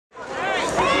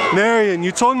Marion,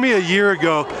 you told me a year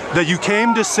ago that you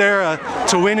came to Serra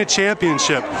to win a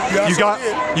championship. You got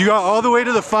all the way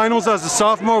to the finals as a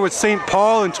sophomore with St.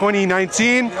 Paul in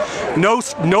 2019. No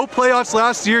playoffs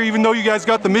last year, even though you guys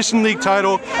got the Mission League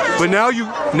title. But now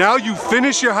you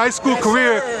finish your high school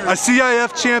career a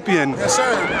CIF champion. Yes,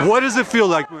 sir. What does it feel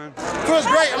like, man? It feels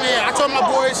great. I mean, I told my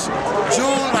boys June,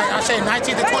 like I say,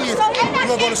 19th to 20th, we're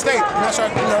gonna go to state.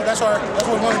 And that's what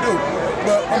we want to do.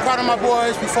 But I'm proud of my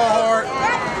boys. We fought hard.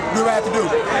 Do what I have to do.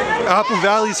 Apple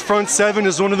Valley's front seven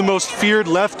is one of the most feared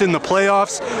left in the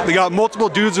playoffs. They got multiple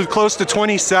dudes with close to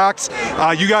 20 sacks.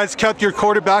 You guys kept your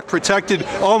quarterback protected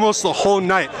almost the whole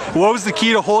night. What was the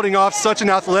key to holding off such an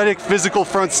athletic, physical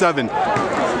front seven?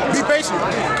 Be patient.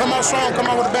 Come out strong. Come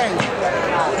out with a bang.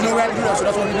 You know we had to do that, so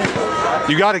that's what we did.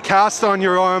 You got a cast on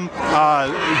your arm.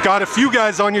 Got a few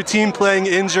guys on your team playing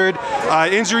injured.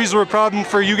 Injuries were a problem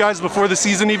for you guys before the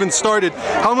season even started.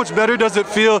 How much better does it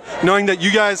feel knowing that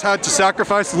you guys had to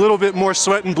sacrifice a little bit more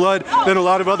sweat and blood than a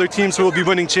lot of other teams who will be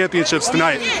winning championships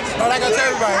tonight? Well, like I tell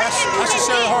everybody, that's the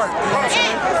Serra heart. You know what I'm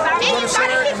saying? Go to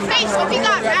Serra and we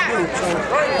have to do.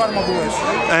 So, part of my boys.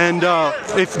 And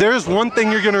if there's one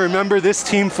thing you're going to remember this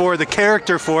team for, the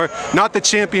character for, not the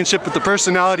championship, but the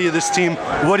personality of this team,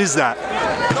 what is that?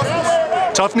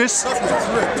 Toughness?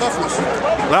 Toughness.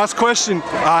 Last question.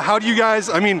 How do you guys,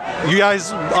 you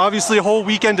guys obviously a whole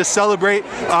weekend to celebrate,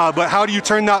 but how do you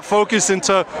turn that focus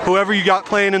into whoever you got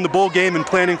playing in the bowl game and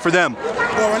planning for them?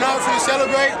 Well, right now if we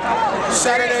celebrate,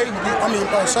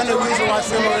 Sunday we usually watch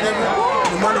film or whatever,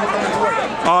 and Monday we come into work.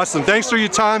 Awesome. Thanks for your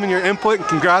time and your input, and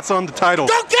congrats on the title.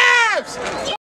 Go Cavs!